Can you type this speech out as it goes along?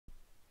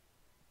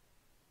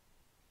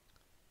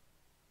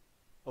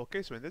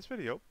Okay, so in this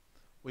video,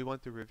 we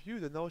want to review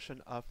the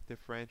notion of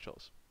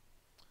differentials.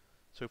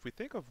 So if we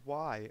think of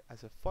y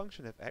as a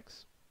function of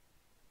x,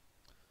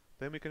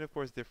 then we can of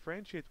course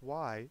differentiate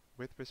y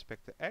with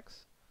respect to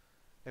x,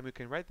 and we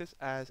can write this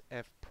as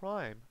f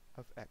prime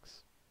of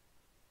x.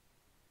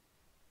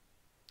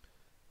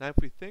 Now if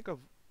we think of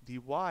dy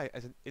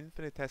as an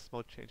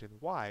infinitesimal change in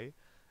y,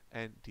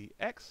 and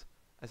dx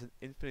as an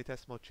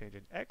infinitesimal change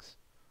in x,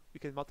 we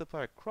can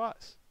multiply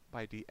across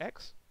by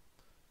dx,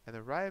 and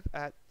arrive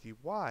at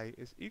dy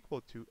is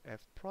equal to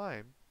f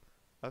prime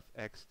of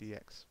x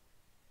dx.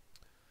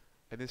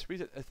 And this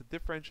reads it as the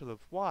differential of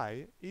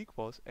y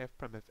equals f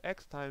prime of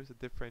x times the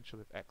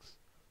differential of x,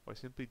 or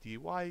simply dy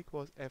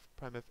equals f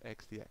prime of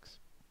x dx.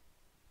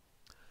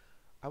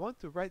 I want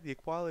to write the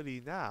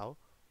equality now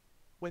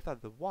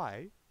without the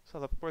y, so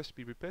I'll of course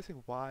be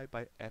replacing y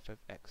by f of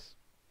x.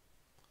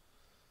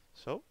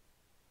 So,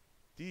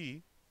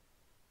 d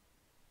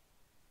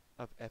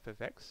of f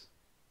of x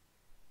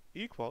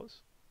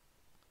equals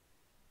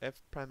f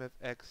prime of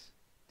x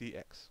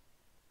dx.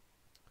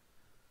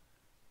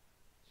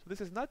 So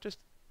this is not just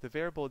the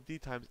variable d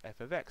times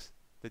f of x.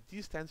 The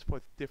d stands for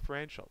the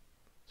differential.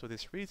 So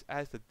this reads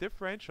as the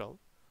differential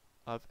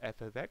of f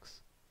of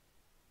x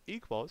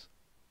equals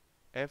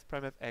f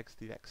prime of x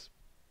dx.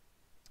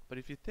 But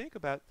if you think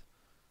about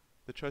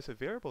the choice of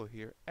variable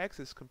here, x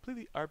is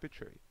completely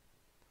arbitrary,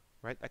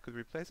 right? I could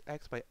replace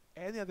x by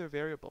any other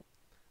variable.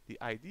 The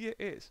idea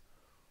is,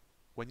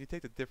 when you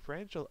take the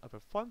differential of a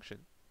function,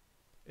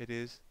 it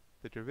is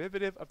the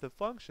derivative of the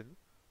function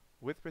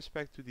with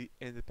respect to the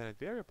independent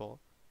variable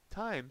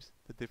times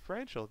the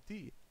differential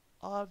d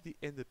of the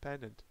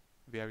independent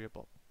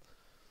variable.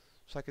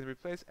 So I can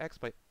replace x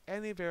by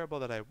any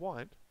variable that I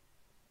want.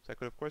 So I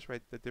could of course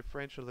write the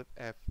differential of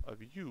f of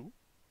u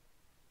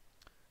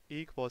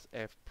equals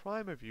f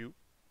prime of u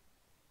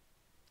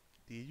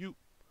du.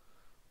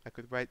 I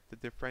could write the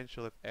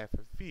differential of f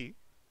of v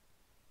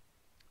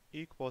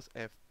equals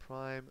f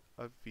prime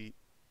of v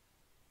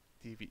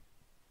dv.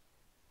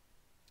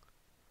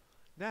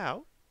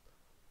 Now,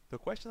 the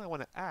question I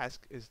want to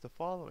ask is the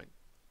following.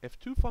 If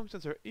two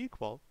functions are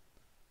equal,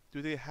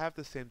 do they have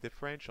the same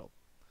differential?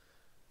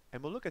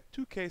 And we'll look at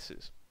two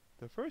cases.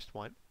 The first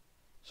one,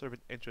 sort of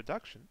an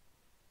introduction,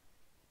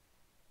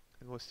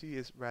 and we'll see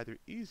is rather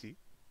easy.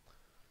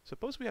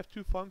 Suppose we have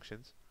two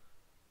functions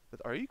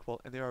that are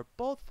equal and they are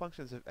both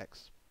functions of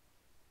x.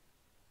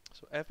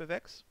 So f of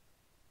x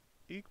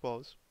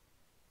equals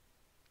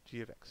g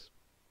of x.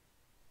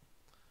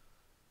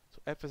 So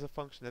f is a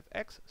function of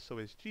x, so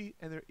is g,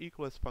 and they're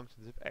equal as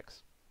functions of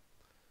x.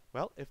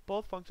 Well, if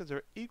both functions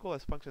are equal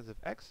as functions of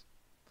x,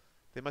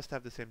 they must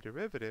have the same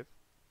derivative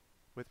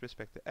with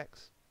respect to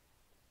x.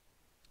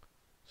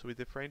 So we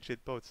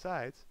differentiate both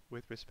sides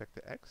with respect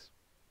to x.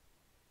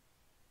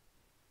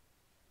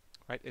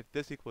 Right? If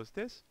this equals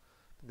this,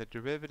 then the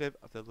derivative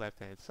of the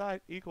left-hand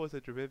side equals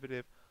the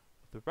derivative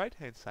of the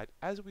right-hand side,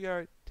 as we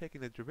are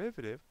taking the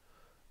derivative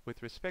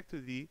with respect to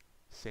the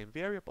same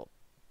variable.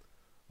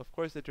 Of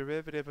course, the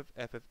derivative of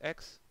f of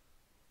x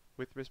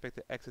with respect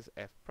to x is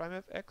f prime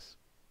of x.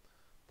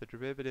 The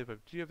derivative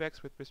of g of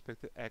x with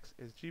respect to x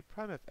is g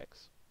prime of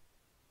x.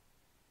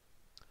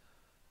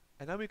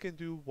 And now we can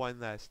do one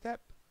last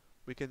step.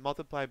 We can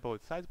multiply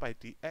both sides by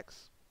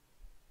dx.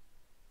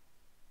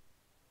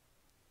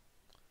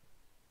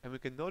 And we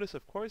can notice,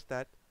 of course,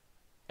 that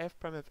f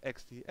prime of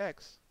x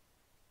dx,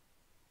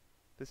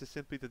 this is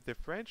simply the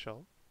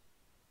differential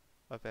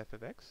of f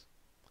of x,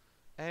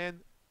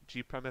 and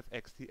g prime of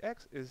x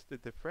dx is the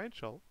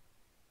differential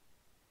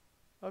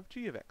of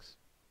g of x.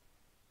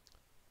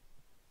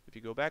 If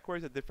you go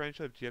backwards, the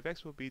differential of g of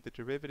x will be the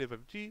derivative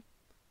of g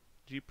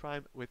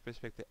prime with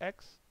respect to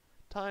x,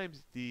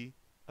 times d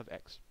of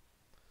x.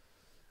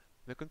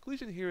 The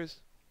conclusion here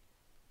is,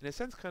 in a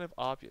sense, kind of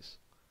obvious.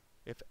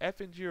 If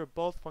f and g are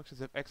both functions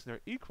of x and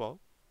are equal,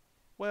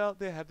 well,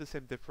 they have the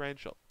same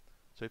differential.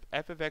 So if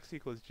f of x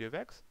equals g of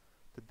x,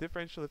 the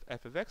differential of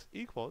f of x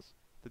equals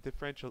the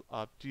differential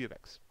of g of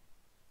x.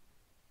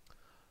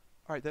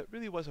 Alright, that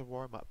really was a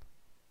warm-up.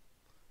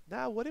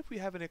 Now, what if we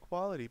have an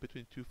equality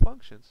between two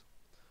functions,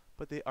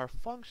 but they are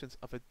functions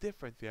of a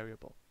different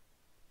variable?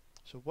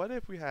 So what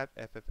if we have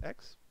f of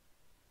x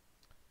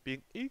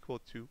being equal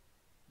to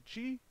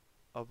g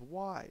of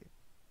y?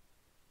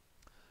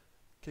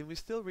 Can we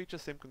still reach the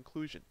same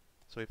conclusion?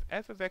 So if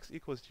f of x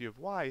equals g of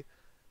y,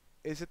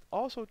 is it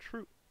also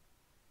true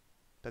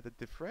that the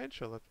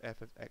differential of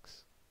f of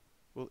x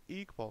will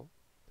equal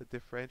the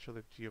differential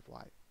of g of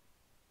y?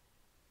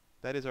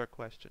 That is our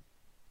question.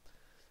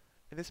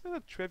 And this may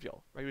look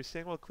trivial, right? We're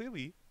saying, well,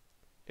 clearly,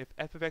 if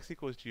f of x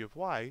equals g of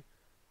y,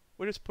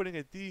 we're just putting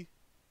a d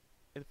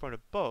in front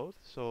of both,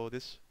 so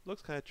this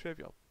looks kind of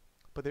trivial.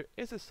 But there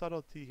is a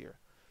subtlety here.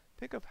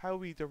 Think of how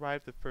we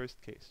derived the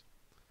first case.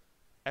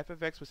 F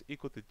of x was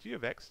equal to g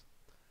of x,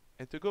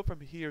 and to go from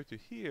here to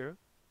here,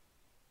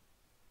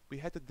 we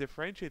had to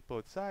differentiate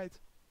both sides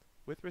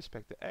with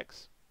respect to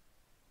x.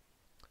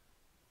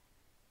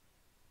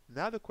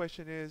 Now the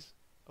question is,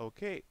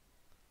 okay,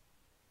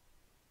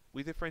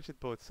 we differentiate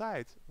both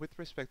sides with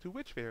respect to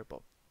which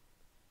variable?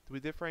 Do we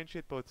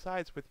differentiate both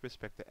sides with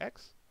respect to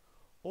x?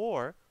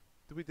 Or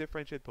do we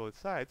differentiate both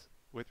sides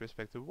with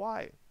respect to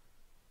y?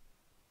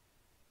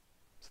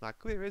 It's not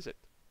clear, is it?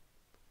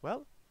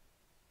 Well,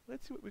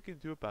 let's see what we can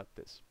do about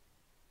this.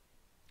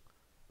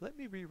 Let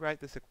me rewrite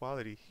this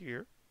equality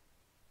here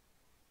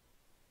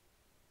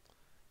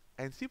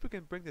and see if we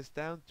can bring this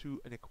down to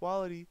an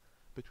equality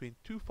between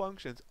two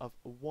functions of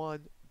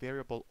one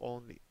variable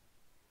only.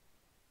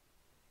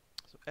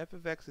 So f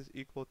of x is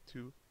equal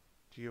to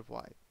g of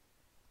y.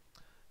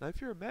 Now if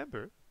you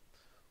remember,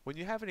 when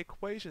you have an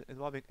equation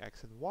involving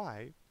x and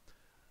y,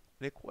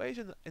 an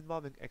equation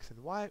involving x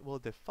and y will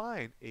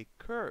define a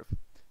curve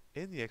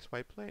in the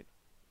xy plane.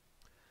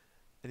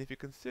 And if you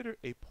consider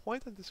a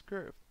point on this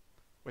curve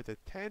where the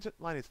tangent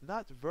line is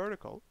not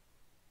vertical,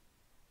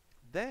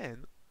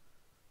 then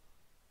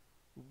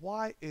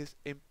y is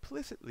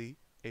implicitly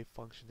a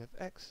function of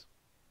x.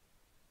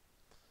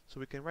 So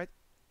we can write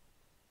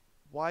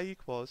y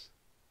equals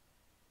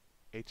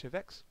h of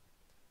x.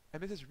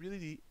 And this is really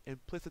the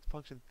implicit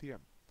function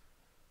theorem.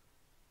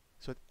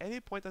 So at any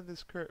point on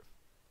this curve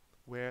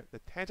where the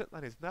tangent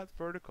line is not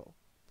vertical,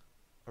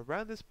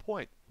 around this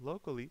point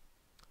locally,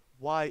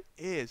 y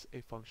is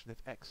a function of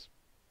x.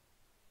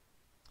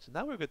 So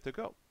now we're good to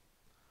go.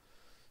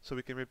 So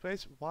we can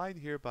replace y in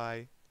here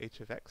by h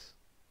of x.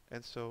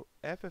 And so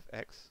f of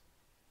x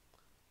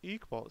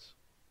equals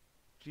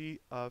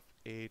g of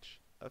h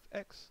of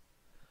x.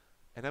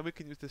 And now we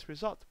can use this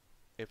result.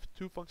 If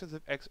two functions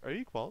of x are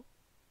equal,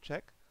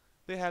 check,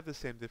 they have the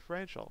same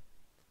differential.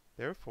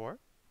 Therefore,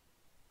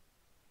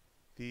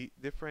 the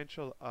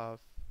differential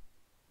of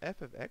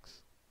f of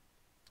x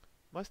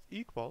must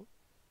equal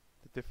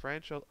the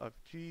differential of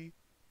g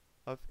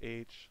of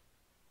h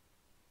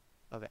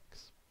of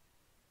x.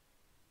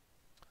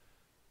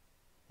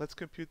 Let's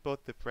compute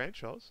both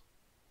differentials.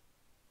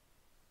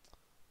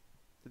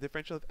 The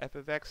differential of f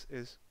of x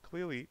is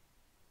clearly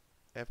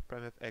f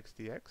prime of x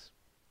dx.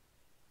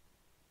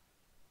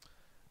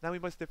 Now we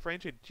must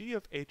differentiate g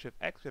of h of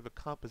x. We have a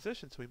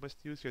composition, so we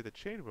must use here the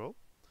chain rule.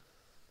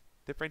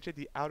 Differentiate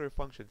the outer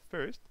function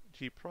first,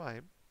 g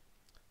prime,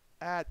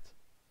 at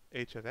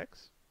h of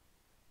x.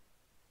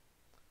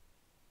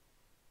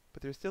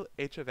 But there's still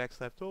h of x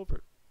left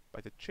over.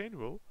 By the chain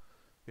rule,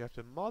 we have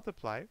to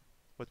multiply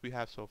what we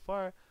have so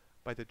far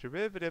by the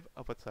derivative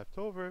of what's left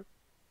over.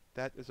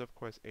 That is, of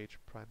course, h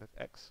prime of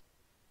x.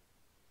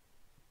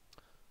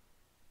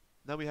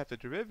 Now we have the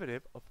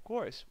derivative. Of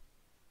course,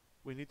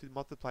 we need to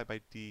multiply by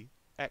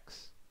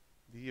dx,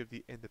 d of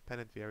the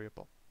independent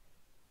variable.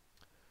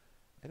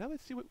 And now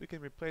let's see what we can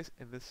replace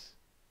in this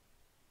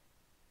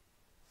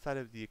side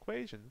of the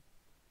equation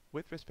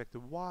with respect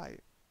to y.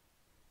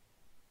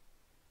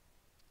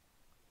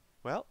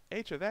 Well,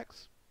 h of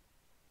x,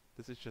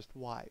 this is just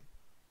y.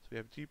 So we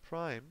have g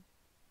prime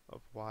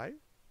of y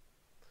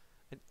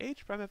and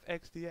h prime of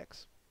x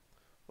dx.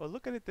 Well,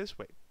 look at it this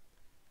way.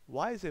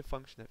 Y is a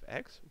function of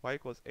x, y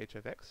equals h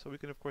of x, so we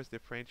can of course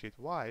differentiate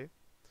y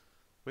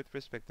with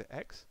respect to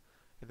x,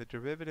 and the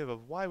derivative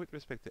of y with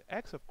respect to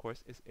x, of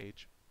course, is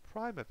h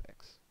prime of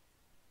x.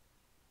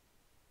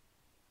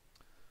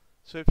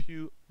 So if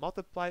you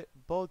multiply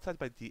both sides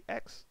by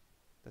dx,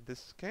 then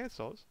this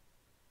cancels,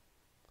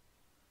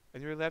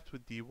 and you're left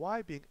with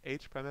dy being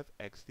h prime of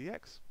x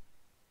dx.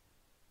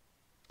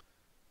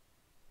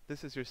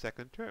 This is your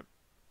second term.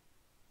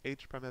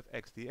 H prime of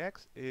x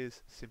dx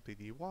is simply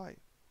dy.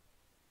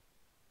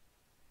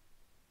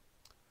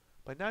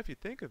 But now if you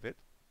think of it,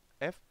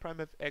 f prime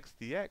of x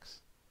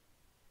dx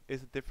is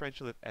the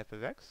differential of f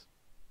of x.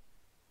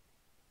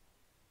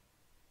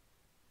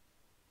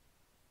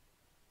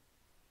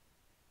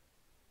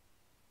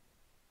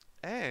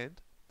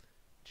 And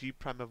g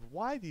prime of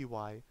y dy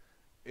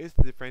is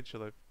the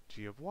differential of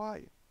g of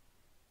y.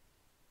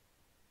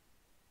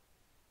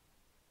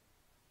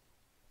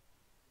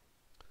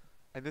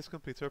 And this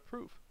completes our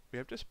proof. We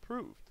have just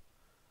proved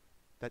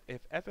that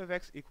if f of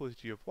x equals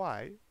g of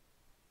y,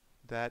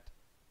 that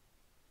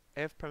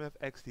f prime of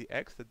x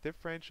dx, the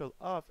differential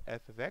of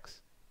f of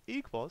x,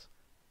 equals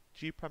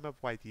g prime of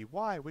y dy,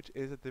 which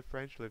is a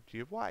differential of g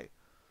of y.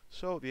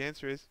 So the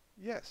answer is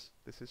yes,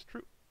 this is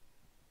true.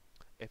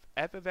 If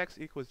f of x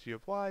equals g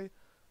of y,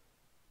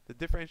 the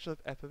differential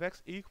of f of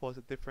x equals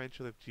the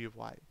differential of g of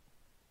y.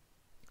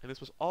 And this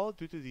was all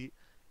due to the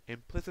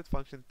implicit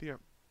function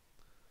theorem.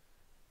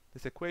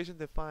 This equation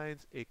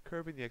defines a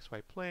curve in the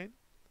xy plane.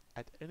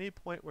 At any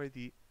point where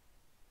the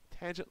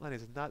tangent line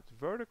is not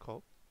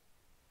vertical,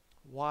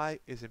 y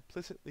is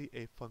implicitly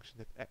a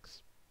function of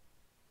x.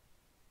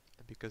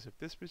 And because of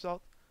this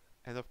result,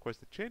 and of course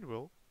the chain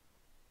rule,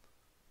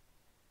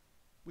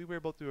 we were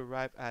able to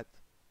arrive at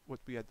what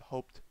we had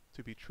hoped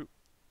to be true.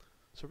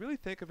 So really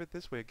think of it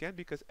this way, again,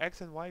 because x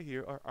and y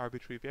here are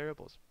arbitrary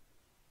variables.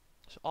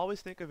 So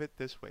always think of it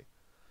this way.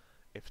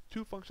 If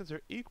two functions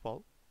are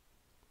equal,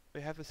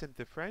 they have the same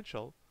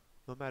differential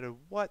no matter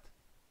what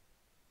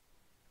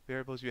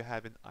variables you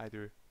have in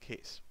either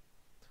case.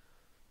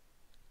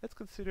 Let's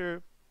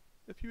consider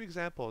a few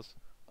examples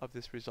of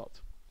this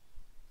result.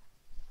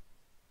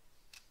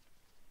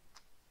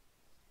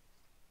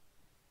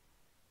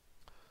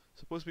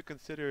 Suppose we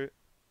consider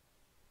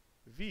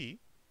v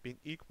being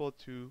equal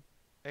to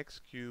x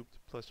cubed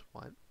plus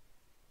 1.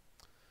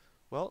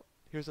 Well,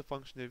 here's a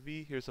function of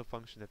v, here's a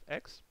function of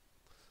x.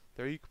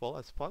 They're equal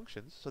as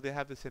functions, so they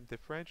have the same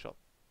differential.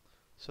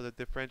 So the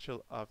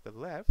differential of the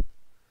left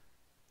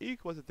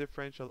equals the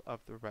differential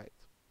of the right.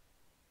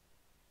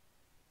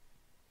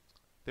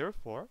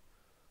 Therefore,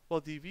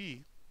 well,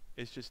 dv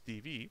is just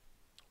dv,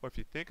 or if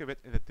you think of it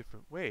in a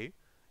different way,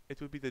 it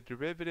would be the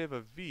derivative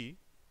of v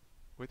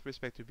with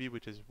respect to v,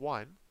 which is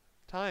 1,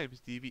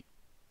 times dv.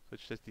 So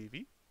it's just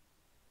dv.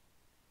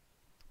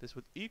 This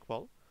would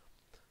equal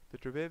the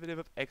derivative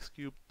of x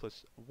cubed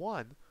plus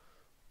 1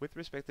 with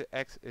respect to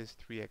x is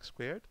 3x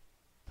squared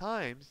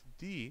times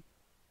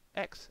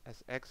dx,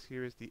 as x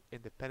here is the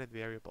independent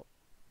variable.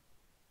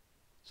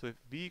 So if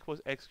v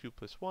equals x cubed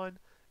plus 1,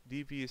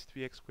 dv is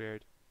 3x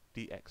squared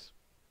dx.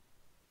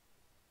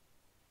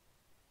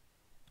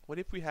 What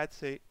if we had,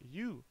 say,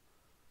 u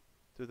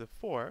to the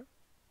 4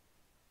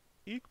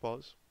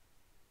 equals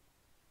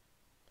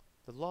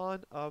the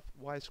ln of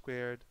y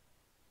squared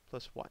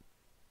plus 1.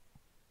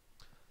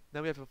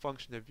 Now we have a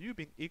function of u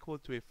being equal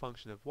to a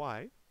function of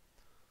y.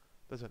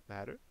 Doesn't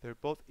matter. They're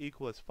both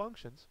equal as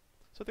functions,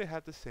 so they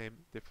have the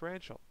same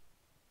differential.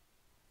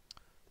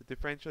 The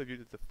differential of u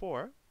to the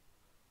 4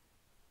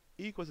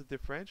 equals the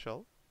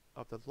differential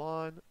of the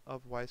ln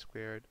of y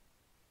squared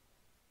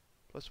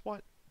plus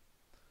 1.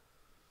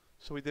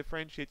 So we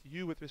differentiate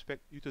u with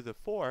respect u to the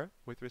 4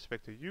 with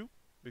respect to u.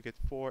 We get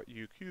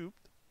 4u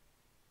cubed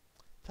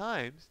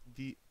times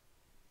du.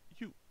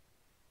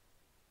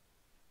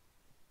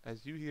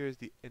 As u here is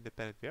the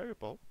independent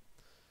variable,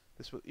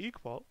 this will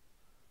equal,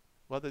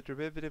 well, the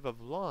derivative of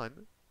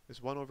ln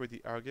is 1 over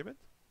the argument,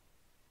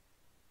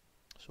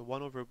 so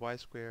 1 over y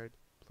squared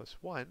plus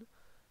 1,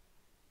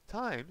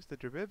 times the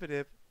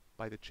derivative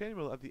by the chain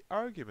rule of the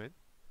argument,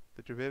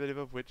 the derivative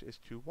of which is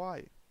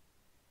 2y,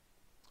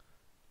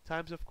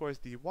 times, of course,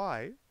 dy,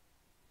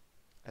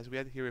 as we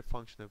had here a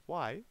function of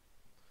y,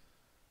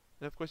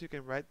 and of course you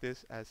can write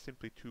this as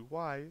simply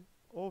 2y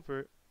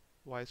over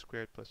y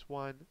squared plus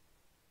 1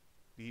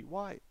 dy.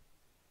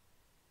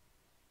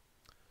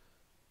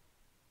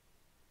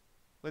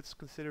 Let's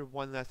consider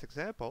one last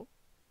example.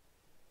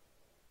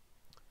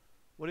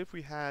 What if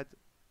we had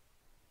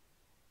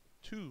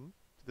 2 to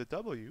the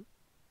w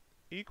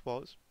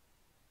equals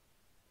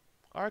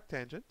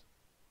arctangent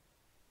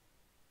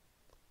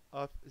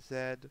of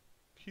z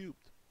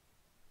cubed?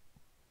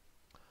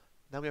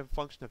 Now we have a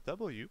function of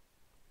w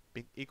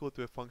being equal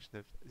to a function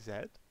of z.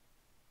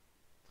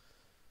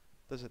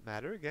 Doesn't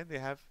matter. Again,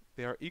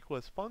 they are equal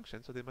as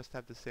functions, so they must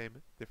have the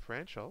same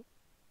differential.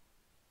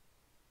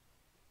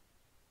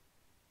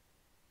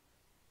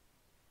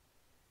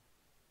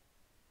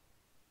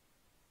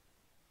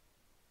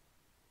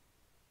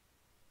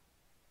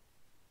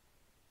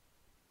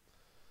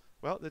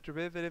 Well, the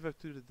derivative of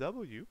 2 to the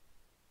w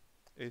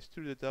is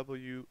 2 to the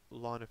w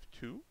ln of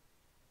 2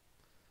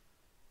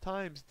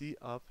 times d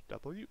of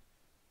w.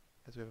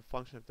 As we have a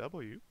function of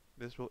w,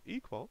 this will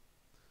equal,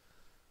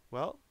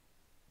 well,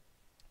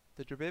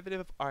 the derivative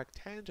of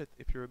arctangent,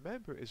 if you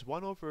remember, is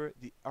 1 over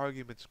the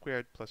argument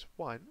squared plus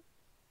 1.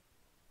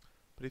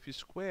 But if you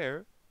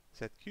square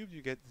z cubed,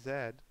 you get z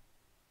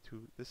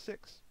to the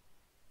 6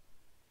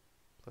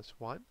 plus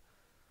 1.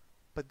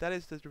 But that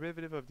is the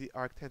derivative of the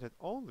arctangent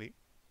only.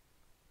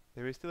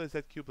 There is still a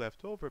z cubed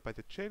left over. By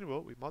the chain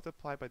rule, we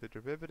multiply by the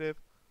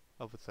derivative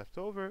of what's left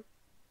over.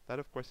 That,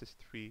 of course, is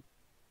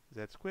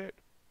 3z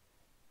squared.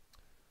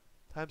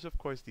 Times, of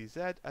course,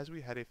 dz, as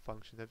we had a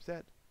function of z.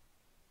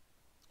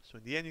 So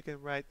in the end, you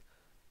can write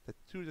that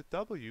 2 to the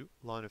w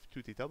ln of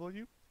 2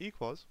 dw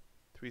equals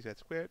 3z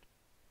squared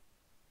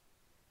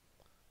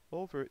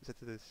over z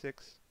to the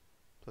 6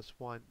 plus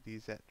 1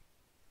 dz.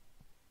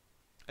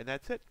 And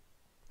that's it.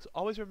 So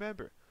always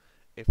remember,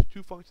 if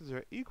two functions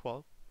are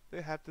equal,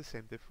 they have the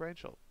same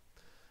differential.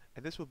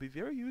 And this will be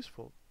very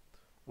useful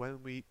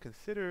when we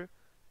consider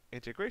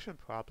integration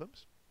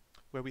problems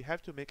where we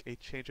have to make a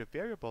change of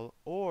variable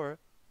or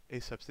a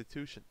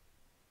substitution.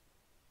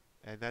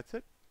 And that's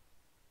it.